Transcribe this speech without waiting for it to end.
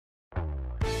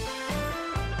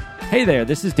Hey there,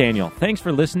 this is Daniel. Thanks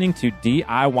for listening to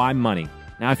DIY Money.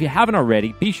 Now, if you haven't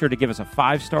already, be sure to give us a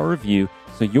 5-star review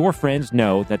so your friends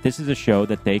know that this is a show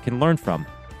that they can learn from.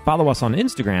 Follow us on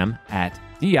Instagram at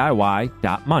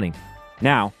DIY.money.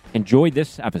 Now, enjoy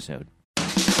this episode.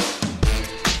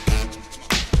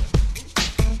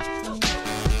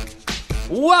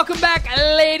 Welcome back,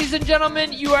 ladies and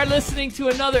gentlemen. You are listening to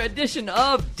another edition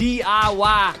of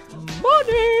DIY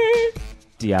Money.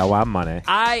 DIY Money.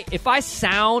 If I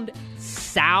sound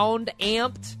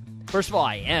amped, first of all,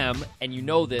 I am, and you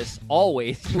know this,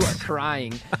 always, you are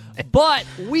crying. But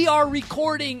we are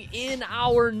recording in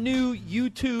our new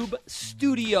YouTube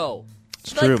studio.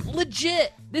 It's true.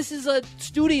 Legit. This is a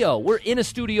studio. We're in a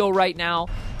studio right now.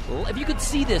 If you could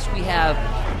see this, we have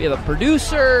a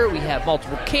producer, we have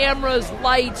multiple cameras,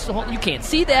 lights. You can't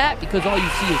see that because all you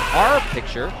see is our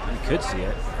picture. You could see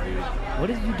it. What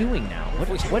are you doing now?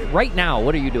 What right now,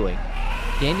 what are you doing?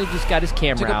 Daniel just got his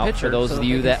camera out for those of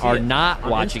you that are not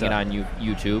watching it on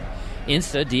YouTube.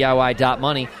 Insta,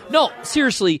 DIY.money. No,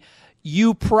 seriously,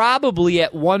 you probably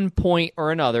at one point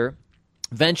or another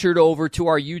ventured over to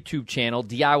our YouTube channel,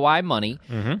 DIY Money.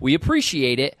 Mm-hmm. We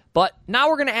appreciate it, but now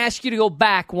we're going to ask you to go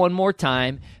back one more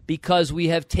time because we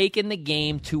have taken the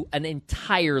game to an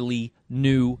entirely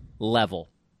new level,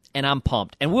 and I'm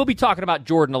pumped. And we'll be talking about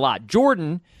Jordan a lot.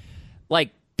 Jordan,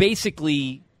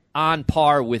 basically on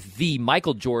par with the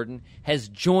Michael Jordan, has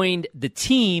joined the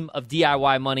team of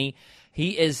DIY Money.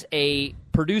 He is a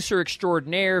producer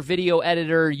extraordinaire, video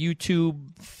editor, YouTube,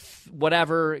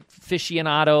 whatever,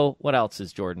 aficionado. What else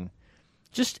is Jordan?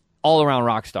 Just all-around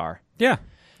rock star. Yeah,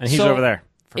 and he's over there.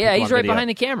 Yeah, he's right behind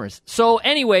the cameras. So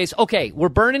anyways, okay, we're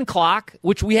burning clock,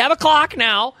 which we have a clock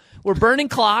now. We're burning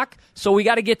clock, so we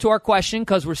got to get to our question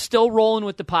because we're still rolling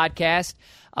with the podcast.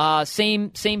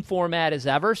 Same format as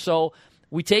ever. So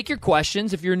we take your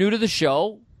questions. If you're new to the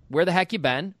show, where the heck you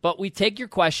been? But we take your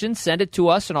questions, send it to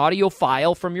us, an audio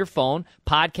file from your phone,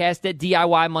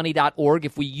 podcast@DIYmoney.org.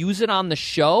 If we use it on the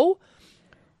show,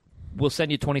 we'll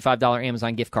send you a $25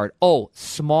 Amazon gift card. Oh,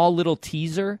 small little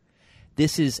teaser.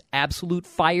 This is absolute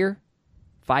fire.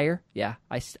 Fire? Yeah,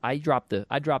 I dropped the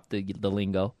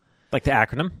lingo. Like the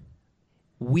acronym?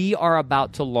 We are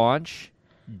about to launch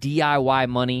DIY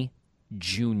Money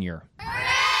Junior.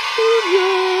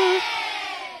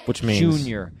 Which means?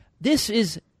 Junior. This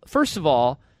is, first of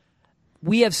all,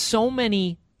 we have so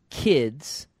many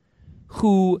kids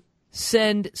who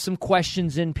send some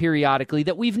questions in periodically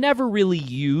that we've never really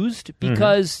used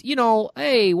because,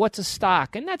 hey, what's a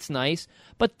stock? And that's nice.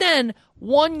 But then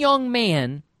one young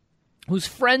man who's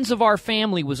friends of our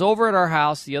family was over at our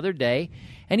house the other day,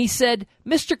 and he said,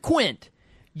 Mr. Quint,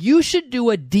 you should do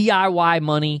a DIY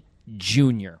Money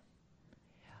Junior.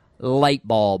 Light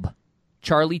bulb.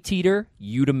 Charlie Teeter,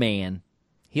 you the man.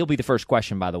 He'll be the first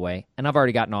question, by the way, and I've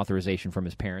already gotten authorization from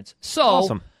his parents. So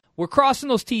awesome. We're crossing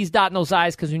those T's, dotting those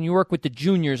I's, because when you work with the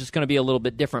juniors, it's going to be a little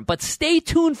bit different. But stay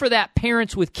tuned for that,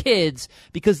 parents with kids,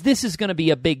 because this is going to be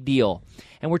a big deal.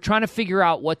 And we're trying to figure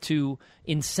out what to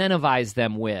incentivize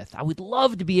them with. I would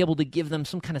love to be able to give them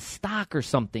some kind of stock or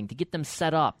something to get them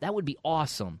set up. That would be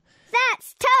awesome.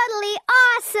 That's totally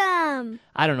awesome.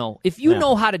 I don't know. If you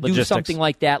know how to do something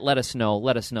like that, let us know.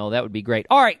 Let us know. That would be great.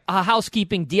 All right.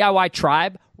 Housekeeping, DIY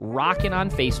Tribe, rocking on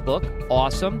Facebook.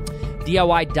 Awesome.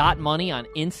 DIY.money on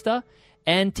Insta.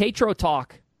 And Tetro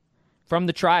Talk from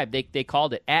the Tribe. They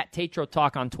called it at Tetro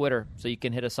Talk on Twitter. So you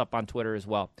can hit us up on Twitter as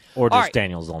well. Or just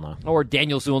Daniel Zulno. Or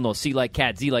Daniel Zulno. C like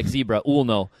cat, Z like zebra,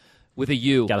 Ulno. With a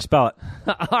U. Got to spell it.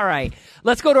 All right.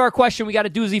 Let's go to our question. We got a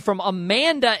doozy from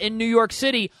Amanda in New York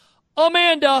City.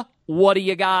 Amanda, what do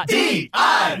you got? DIY!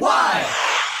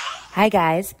 Hi,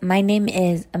 guys. My name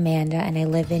is Amanda, and I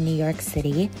live in New York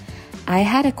City. I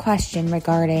had a question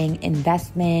regarding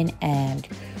investment and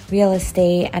real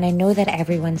estate, and I know that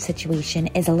everyone's situation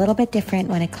is a little bit different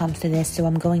when it comes to this, so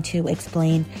I'm going to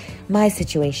explain my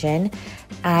situation.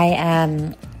 I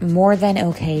am more than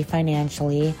okay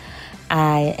financially.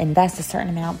 I invest a certain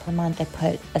amount per month. I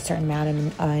put a certain amount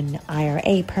in an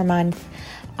IRA per month.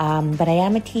 But I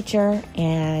am a teacher,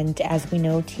 and as we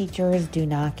know, teachers do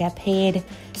not get paid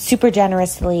super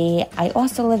generously. I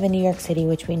also live in New York City,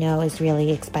 which we know is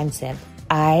really expensive.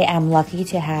 I am lucky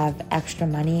to have extra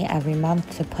money every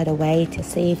month to put away, to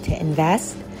save, to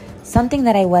invest. Something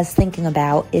that I was thinking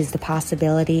about is the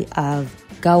possibility of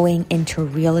going into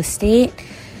real estate,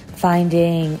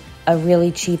 finding a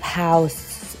really cheap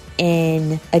house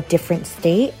in a different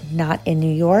state, not in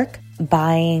New York,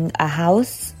 buying a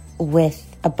house with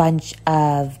a bunch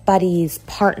of buddies,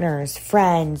 partners,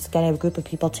 friends, getting a group of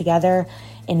people together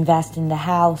invest in the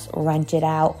house, rent it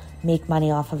out, make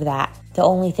money off of that. The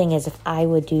only thing is, if I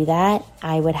would do that,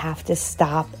 I would have to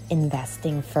stop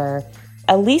investing for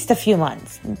at least a few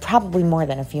months, probably more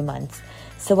than a few months.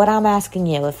 So what I'm asking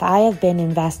you, if I have been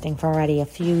investing for already a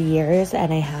few years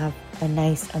and I have a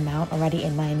nice amount already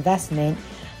in my investment,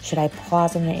 should I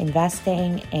pause on the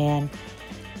investing and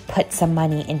put some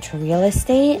money into real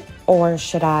estate, or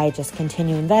should I just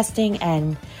continue investing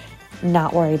and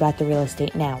not worry about the real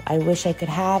estate now? I wish I could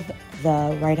have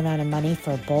the right amount of money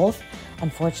for both.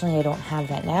 Unfortunately, I don't have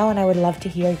that now, and I would love to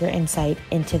hear your insight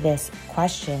into this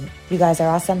question. You guys are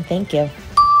awesome. Thank you.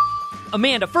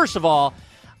 Amanda, first of all,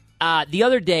 the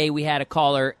other day we had a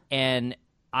caller, and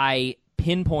I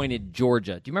pinpointed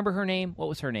Georgia. Do you remember her name? What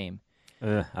was her name?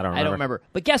 I don't remember.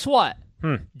 But guess what?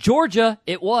 Georgia,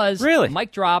 it was. Really?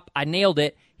 Mic drop. I nailed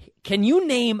it. Can you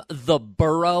name the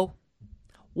borough?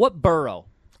 What borough?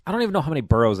 I don't even know how many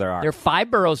boroughs there are. There are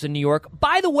 5 boroughs in New York.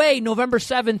 By the way, November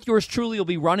 7th, yours truly will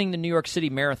be running the New York City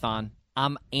Marathon.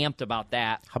 I'm amped about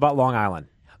that. How about Long Island?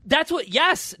 That's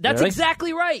Really?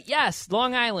 exactly right. Yes,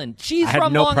 Long Island. She's I had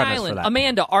from no Long premise Island. for that.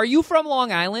 Amanda, are you from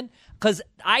Long Island? Because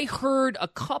I heard a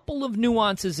couple of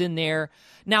nuances in there.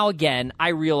 Now, again, I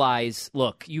realize,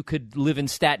 look, you could live in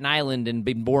Staten Island and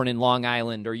be born in Long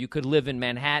Island, or you could live in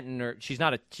Manhattan, or she's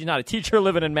not a teacher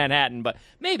living in Manhattan, but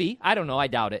maybe. I don't know. I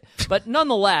doubt it. But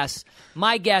nonetheless,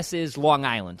 my guess is Long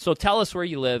Island. So tell us where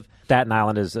you live. Staten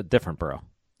Island is a different borough.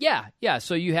 Yeah.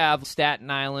 So you have Staten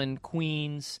Island,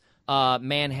 Queens,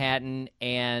 Manhattan,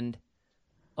 and,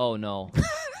 oh no,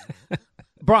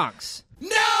 Bronx.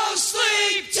 No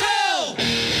sleep till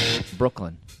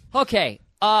Brooklyn. Okay.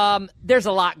 There's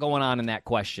a lot going on in that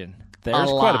question. There's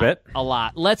quite a bit. A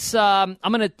lot. Let's. I'm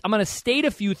gonna state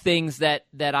a few things that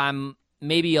I'm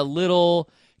maybe a little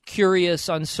curious,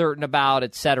 uncertain about,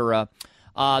 etc.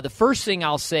 The first thing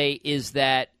I'll say is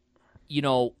that,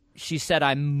 she said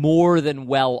I'm more than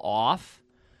well off.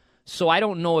 So I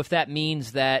don't know if that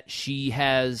means that she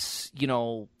has,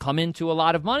 come into a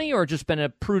lot of money or just been a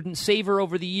prudent saver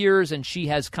over the years, and she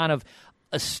has kind of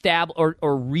established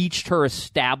or reached her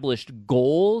established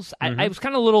goals. Mm-hmm. I was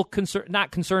kind of a little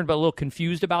not concerned, but a little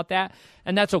confused about that,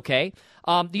 and that's okay.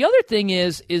 The other thing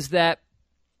is that,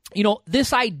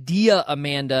 this idea,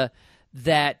 Amanda,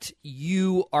 that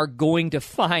you are going to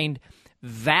find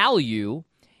value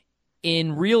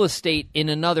in real estate in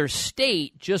another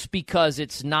state just because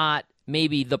it's not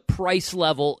maybe the price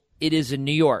level it is in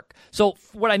New York. So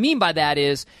what I mean by that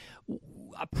is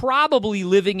probably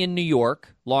living in New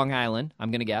York, Long Island,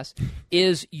 I'm going to guess,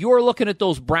 is you're looking at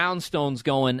those brownstones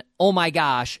going, oh my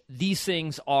gosh, these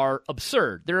things are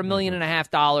absurd. They're $1.5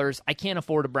 million. I can't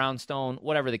afford a brownstone,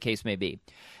 whatever the case may be.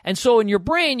 And so in your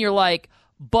brain, you're like,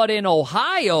 but in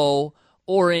Ohio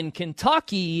or in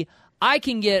Kentucky, I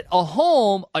can get a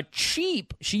home, she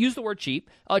used the word cheap,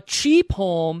 a cheap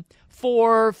home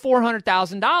for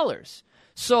 $400,000.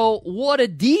 So what a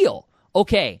deal.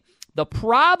 Okay, the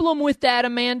problem with that,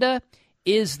 Amanda,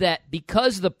 is that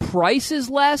because the price is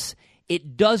less,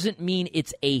 it doesn't mean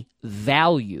it's a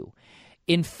value.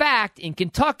 In fact, in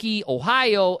Kentucky,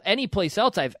 Ohio, any place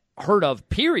else I've heard of,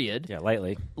 period. Yeah,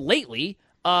 lately,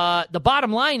 the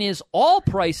bottom line is all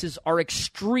prices are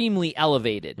extremely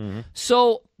elevated. Mm-hmm.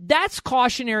 So that's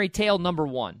cautionary tale number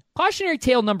 1. Cautionary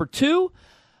tale number 2,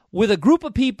 with a group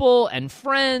of people and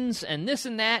friends and this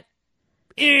and that,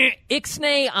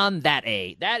 ixnay on that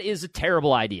A. That is a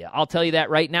terrible idea. I'll tell you that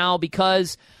right now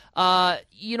because,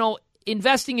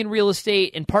 investing in real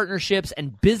estate and partnerships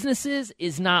and businesses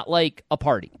is not like a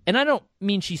party. And I don't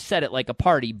mean she said it like a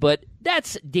party, but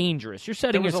that's dangerous. You're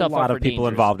setting yourself up for danger. There's a lot of people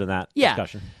involved in that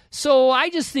discussion. So I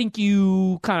just think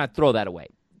you kind of throw that away.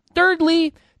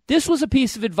 Thirdly, this was a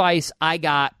piece of advice I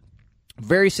got.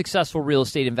 Very successful real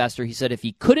estate investor. He said if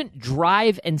he couldn't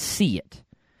drive and see it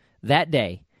that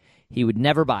day, he would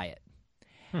never buy it.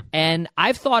 And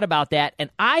I've thought about that, and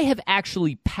I have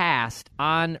actually passed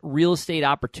on real estate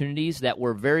opportunities that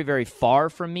were very, very far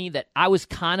from me, that I was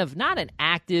kind of not an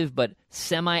active but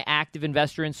semi-active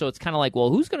investor in. So it's kind of like,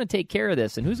 well, who's going to take care of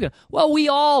this? And who's going to? Well, we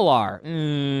all are.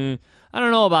 I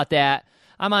don't know about that.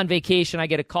 I'm on vacation, I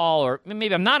get a call, or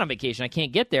maybe I'm not on vacation, I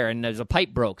can't get there, and there's a pipe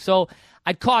broke. So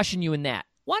I'd caution you in that.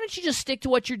 Why don't you just stick to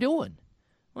what you're doing?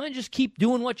 Why don't you just keep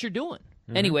doing what you're doing?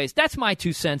 Mm-hmm. Anyways, that's my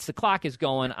 2 cents. The clock is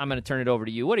going. I'm going to turn it over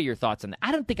to you. What are your thoughts on that?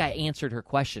 I don't think I answered her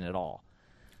question at all.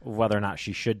 Whether or not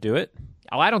she should do it?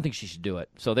 Oh, I don't think she should do it.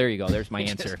 So there you go. There's my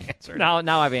answer.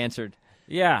 Now I've answered.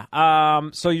 Yeah.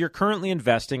 So you're currently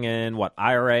investing in what,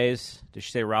 IRAs? Did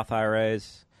she say Roth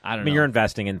IRAs? I don't know. You're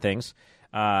investing in things.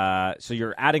 So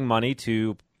you're adding money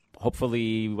to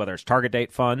hopefully whether it's target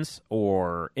date funds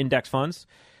or index funds.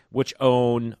 which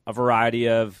own a variety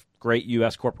of great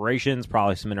U.S. corporations,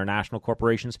 probably some international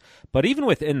corporations. But even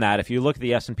within that, if you look at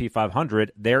the S&P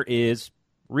 500, there is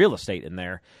real estate in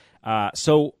there.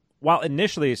 So while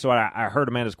initially, I heard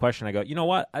Amanda's question, I go, you know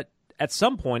what? At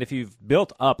some point, if you've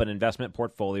built up an investment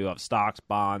portfolio of stocks,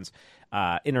 bonds,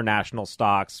 international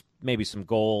stocks, maybe some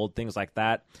gold, things like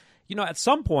that, at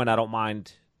some point I don't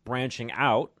mind branching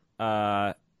out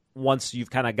once you've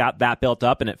kind of got that built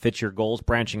up and it fits your goals,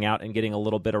 branching out and getting a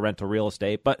little bit of rental real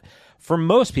estate. But for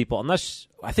most people, unless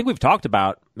I think we've talked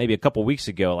about maybe a couple weeks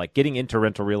ago, like getting into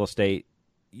rental real estate,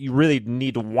 you really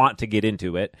need to want to get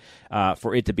into it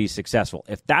for it to be successful.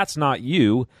 If that's not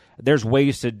you, there's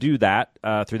ways to do that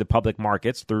through the public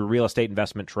markets, through real estate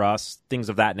investment trusts, things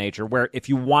of that nature, where if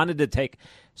you wanted to take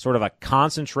sort of a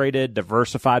concentrated,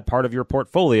 diversified part of your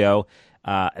portfolio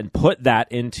and put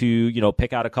that into,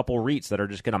 pick out a couple REITs that are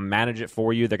just going to manage it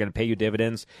for you, they're going to pay you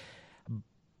dividends.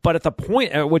 But at the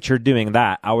point at which you're doing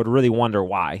that, I would really wonder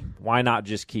why. Why not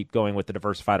just keep going with the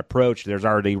diversified approach? There's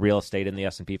already real estate in the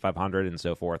S&P 500 and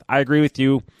so forth. I agree with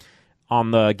you on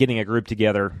the getting a group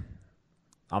together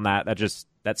on that.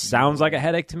 That sounds like a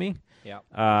headache to me.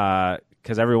 Yeah.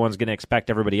 Because everyone's going to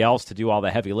expect everybody else to do all the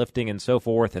heavy lifting and so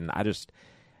forth. And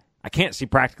I can't see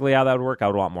practically how that would work. I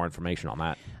would want more information on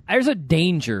that. There's a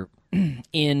danger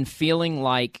in feeling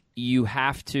like you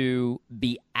have to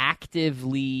be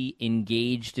actively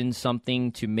engaged in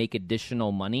something to make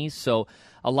additional money. So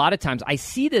a lot of times I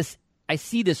see this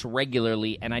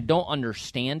regularly and I don't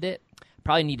understand it.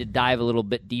 Probably need to dive a little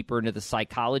bit deeper into the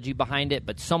psychology behind it,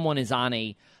 but someone is on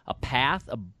a path,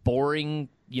 a boring,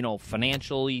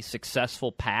 financially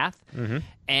successful path. Mm-hmm.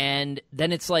 And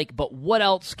then it's like, but what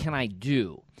else can I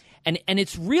do? And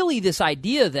it's really this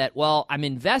idea that, well, I'm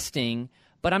investing,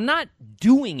 but I'm not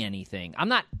doing anything. I'm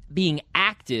not being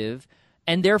active,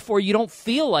 and therefore you don't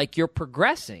feel like you're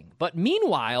progressing. But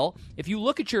meanwhile, if you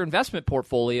look at your investment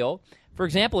portfolio, for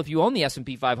example, if you own the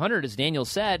S&P 500, as Daniel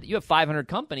said, you have 500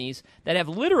 companies that have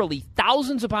literally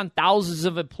thousands upon thousands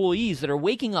of employees that are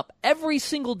waking up every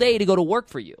single day to go to work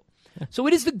for you. So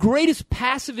it is the greatest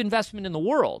passive investment in the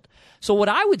world. So what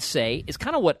I would say is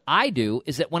kind of what I do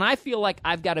is that when I feel like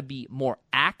I've got to be more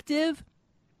active,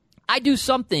 I do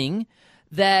something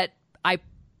that I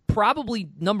probably,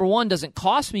 number one, doesn't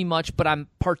cost me much, but I'm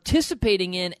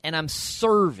participating in and I'm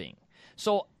serving.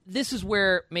 So this is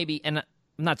where maybe, and I'm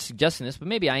not suggesting this, but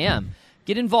maybe I am,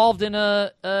 get involved in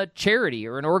a charity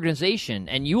or an organization,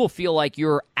 and you will feel like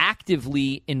you're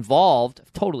actively involved.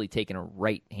 I've totally taken a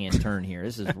right-hand turn here.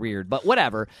 This is weird, but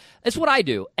whatever. It's what I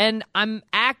do, and I'm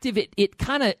active. It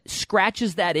kind of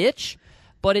scratches that itch,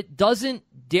 but it doesn't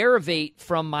derivate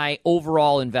from my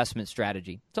overall investment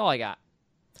strategy. That's all I got.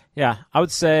 Yeah, I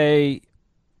would say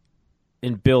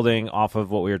in building off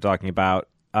of what we were talking about,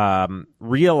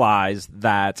 realize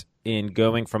that in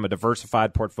going from a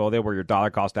diversified portfolio where you're dollar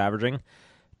cost averaging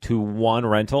to one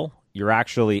rental, you're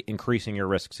actually increasing your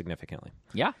risk significantly.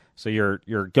 Yeah. So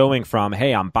you're going from,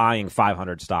 hey, I'm buying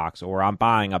 500 stocks, or I'm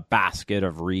buying a basket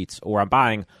of REITs, or I'm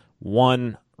buying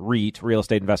one REIT, real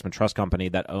estate investment trust company,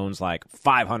 that owns like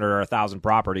 500 or 1,000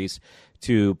 properties,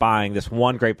 to buying this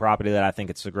one great property that I think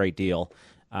it's a great deal.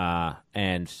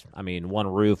 And I mean, one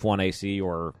roof, one AC,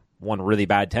 or one really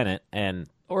bad tenant,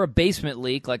 or a basement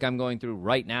leak like I'm going through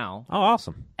right now. Oh,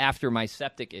 awesome. After my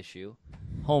septic issue,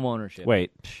 home ownership.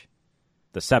 Wait,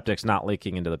 the septic's not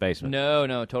leaking into the basement?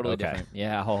 No, totally different.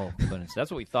 Yeah, goodness.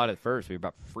 That's what we thought at first. We were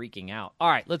about freaking out. All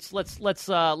right, let's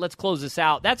close this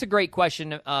out. That's a great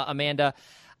question, Amanda.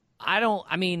 I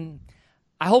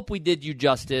hope we did you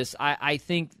justice. I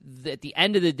think that at the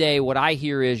end of the day, what I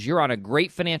hear is you're on a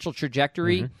great financial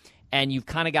trajectory, mm-hmm. and you've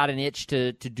kind of got an itch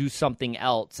to do something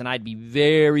else. And I'd be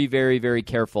very, very, very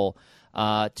careful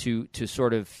to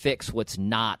sort of fix what's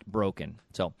not broken.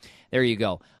 So there you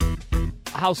go.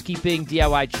 Housekeeping,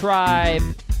 DIY Tribe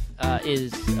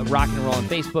is rock and roll on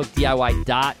Facebook,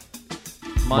 DIY.money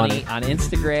on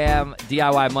Instagram,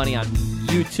 DIY Money on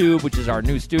YouTube, which is our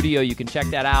new studio. You can check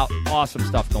that out. Awesome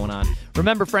stuff going on.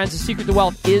 Remember, friends, the secret to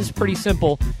wealth is pretty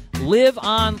simple. Live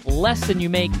on less than you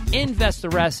make, invest the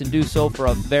rest, and do so for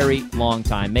a very long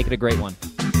time. Make it a great one.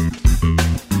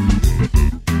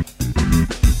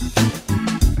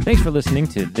 Thanks for listening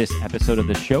to this episode of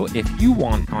the show. If you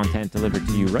want content delivered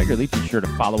to you regularly, be sure to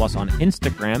follow us on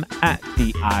Instagram at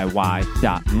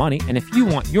DIY.money. And if you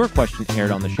want your question aired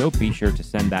on the show, be sure to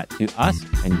send that to us,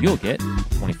 and you'll get a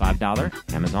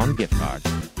 $25 Amazon gift card.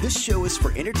 This show is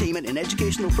for entertainment and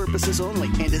educational purposes only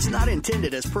and is not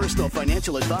intended as personal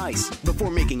financial advice.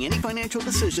 Before making any financial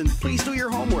decision, please do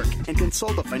your homework and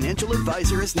consult a financial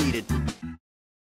advisor as needed.